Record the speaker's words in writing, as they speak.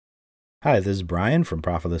Hi, this is Brian from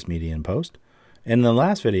Prophetless Media and Post. In the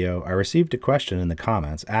last video, I received a question in the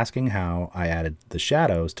comments asking how I added the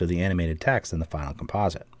shadows to the animated text in the final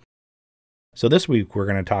composite. So this week we're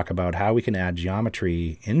going to talk about how we can add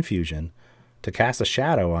geometry in Fusion to cast a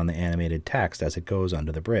shadow on the animated text as it goes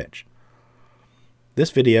under the bridge.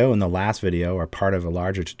 This video and the last video are part of a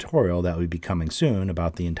larger tutorial that will be coming soon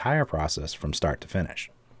about the entire process from start to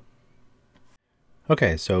finish.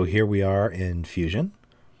 Okay, so here we are in Fusion.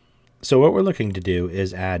 So what we're looking to do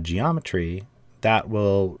is add geometry that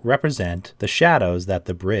will represent the shadows that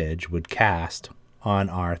the bridge would cast on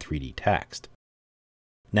our 3D text.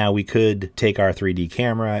 Now we could take our 3D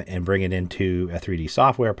camera and bring it into a 3D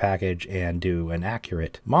software package and do an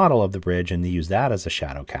accurate model of the bridge and use that as a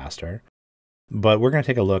shadow caster. But we're going to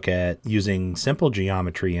take a look at using simple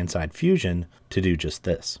geometry inside Fusion to do just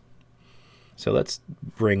this. So let's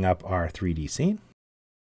bring up our 3D scene.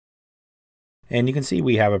 And you can see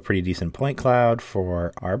we have a pretty decent point cloud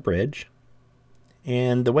for our bridge.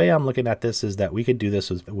 And the way I'm looking at this is that we could do this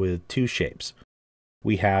with two shapes.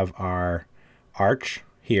 We have our arch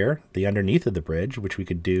here, the underneath of the bridge, which we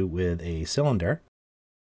could do with a cylinder.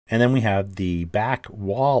 And then we have the back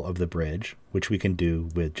wall of the bridge, which we can do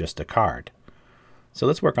with just a card. So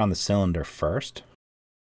let's work on the cylinder first.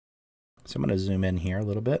 So I'm going to zoom in here a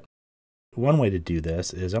little bit. One way to do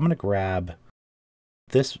this is I'm going to grab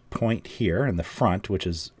this point here in the front, which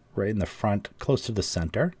is right in the front close to the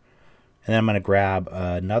center, and then I'm going to grab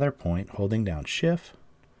another point holding down shift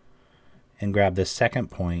and grab this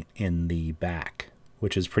second point in the back,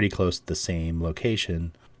 which is pretty close to the same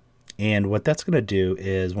location. And what that's going to do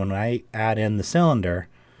is when I add in the cylinder,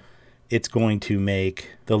 it's going to make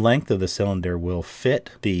the length of the cylinder will fit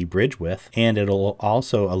the bridge width, and it'll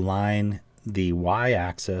also align the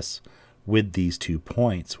y-axis with these 2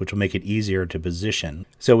 points, which will make it easier to position.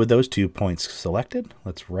 So with those 2 points selected,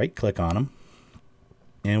 let's right click on them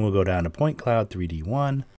and we'll go down to Point Cloud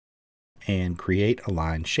 3D1 and create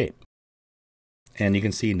Align Shape. And you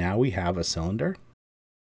can see now we have a cylinder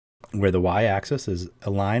where the y-axis is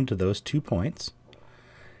aligned to those 2 points.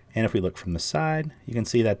 And if we look from the side, you can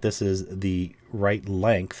see that this is the right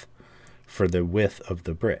length for the width of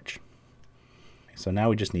the bridge. So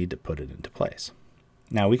now we just need to put it into place.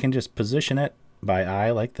 Now we can just position it by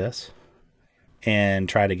eye like this and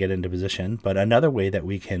try to get into position. But another way that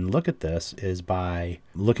we can look at this is by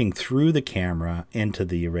looking through the camera into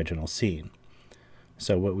the original scene.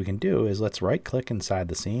 So what we can do is let's right click inside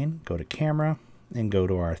the scene, go to camera and go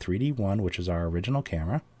to our 3D1, which is our original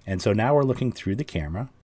camera. And so now we're looking through the camera.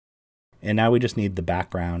 And now we just need the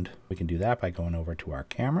background. We can do that by going over to our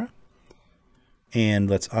camera. And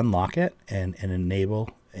let's unlock it and enable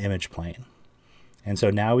image plane. And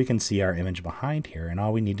so now we can see our image behind here, and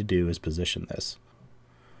all we need to do is position this.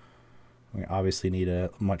 We obviously need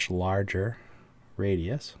a much larger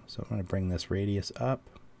radius, so I'm going to bring this radius up.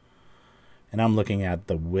 And I'm looking at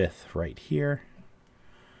the width right here.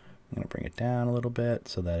 I'm going to bring it down a little bit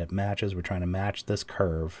so that it matches. We're trying to match this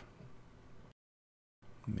curve.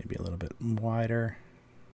 Maybe a little bit wider.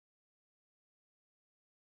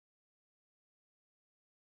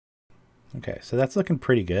 Okay, so that's looking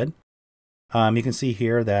pretty good. You can see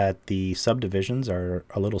here that the subdivisions are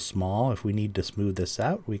a little small. If we need to smooth this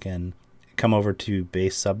out, we can come over to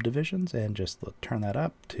base subdivisions and just turn that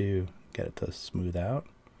up to get it to smooth out.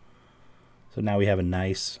 So now we have a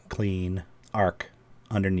nice clean arc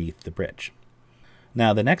underneath the bridge.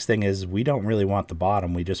 Now the next thing is we don't really want the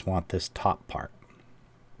bottom, we just want this top part.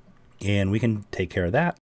 And we can take care of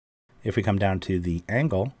that if we come down to the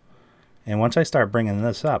angle. And once I start bringing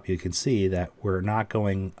this up, you can see that we're not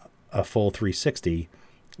going a full 360.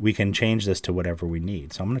 We can change this to whatever we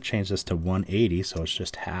need. So I'm going to change this to 180 so it's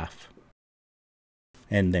just half.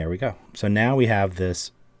 And there we go. So now we have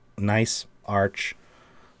this nice arch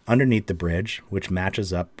underneath the bridge, which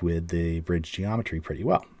matches up with the bridge geometry pretty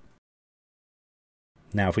well.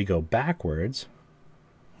 Now if we go backwards,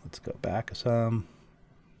 let's go back some.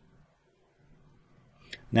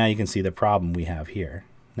 Now you can see the problem we have here.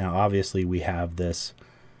 Now obviously we have this,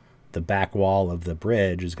 the back wall of the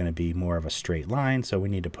bridge is going to be more of a straight line, so we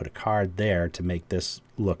need to put a card there to make this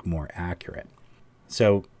look more accurate.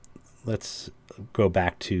 So let's go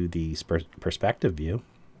back to the perspective view,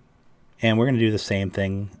 and we're going to do the same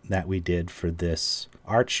thing that we did for this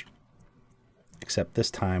arch, except this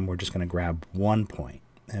time we're just going to grab one point,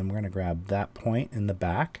 and we're going to grab that point in the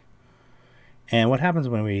back. And what happens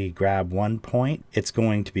when we grab one point, it's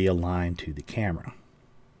going to be aligned to the camera.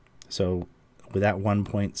 So with that one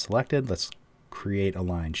point selected, let's create a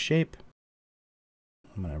line shape.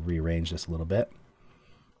 I'm going to rearrange this a little bit.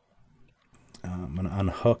 I'm going to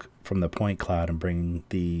unhook from the point cloud and bring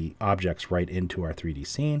the objects right into our 3D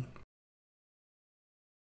scene.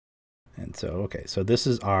 And so, okay, so this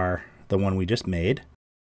is the one we just made.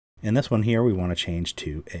 And this one here we want to change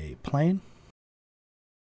to a plane.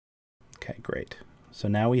 Okay, great. So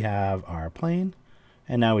now we have our plane,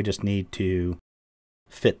 and now we just need to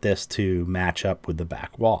fit this to match up with the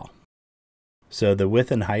back wall. So the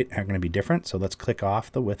width and height are going to be different. So let's click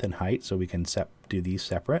off the width and height so we can do these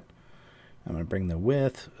separate. I'm going to bring the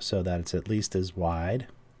width so that it's at least as wide,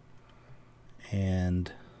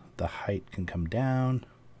 and the height can come down,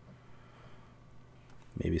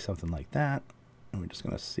 maybe something like that. And we're just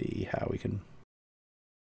going to see how we can.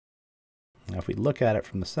 Now if we look at it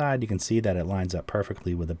from the side, you can see that it lines up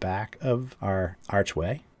perfectly with the back of our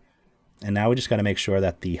archway. And now we just got to make sure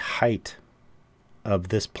that the height of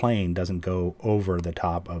this plane doesn't go over the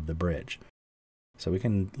top of the bridge. So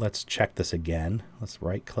let's check this again. Let's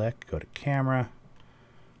right click, go to camera,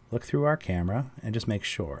 look through our camera, and just make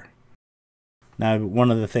sure. Now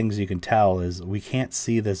one of the things you can tell is we can't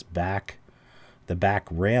see the back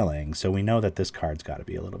railing, so we know that this card's got to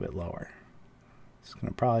be a little bit lower. It's going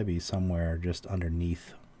to probably be somewhere just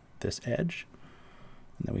underneath this edge.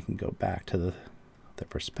 And then we can go back to the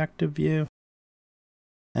perspective view.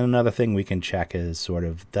 And another thing we can check is sort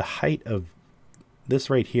of the height of this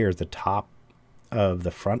right here is the top of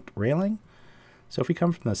the front railing. So if we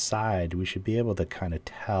come from the side, we should be able to kind of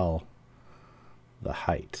tell the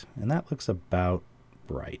height. And that looks about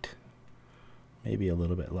right. Maybe a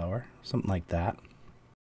little bit lower, something like that.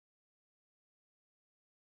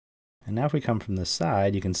 And now if we come from the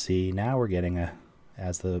side, you can see now we're getting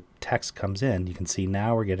as the text comes in, you can see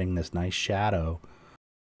now we're getting this nice shadow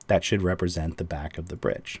that should represent the back of the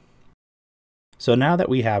bridge. So now that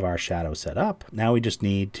we have our shadow set up, now we just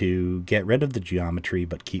need to get rid of the geometry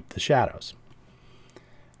but keep the shadows.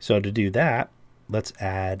 So to do that, let's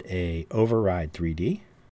add a override 3D.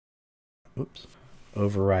 Oops,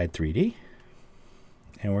 override 3D.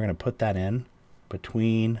 And we're going to put that in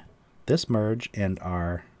between this merge and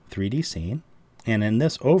our 3D scene. And in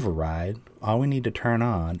this override, all we need to turn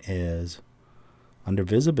on is under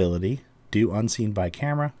visibility, do unseen by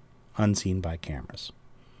camera, unseen by cameras.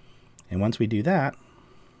 And once we do that,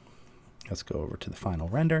 let's go over to the final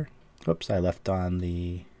render. Oops, I left on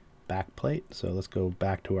the back plate. So let's go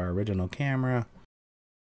back to our original camera,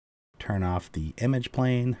 turn off the image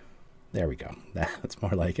plane. There we go. That's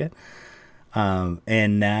more like it.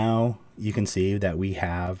 And now you can see that we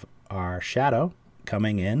have our shadow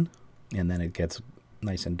coming in, and then it gets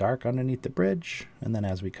nice and dark underneath the bridge. And then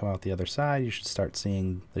as we come out the other side, you should start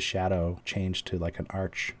seeing the shadow change to like an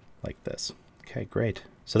arch like this. Okay, great.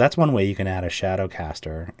 So that's one way you can add a shadow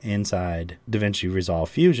caster inside Davinci Resolve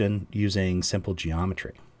Fusion using simple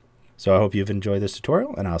geometry. So I hope you've enjoyed this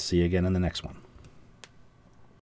tutorial, and I'll see you again in the next one.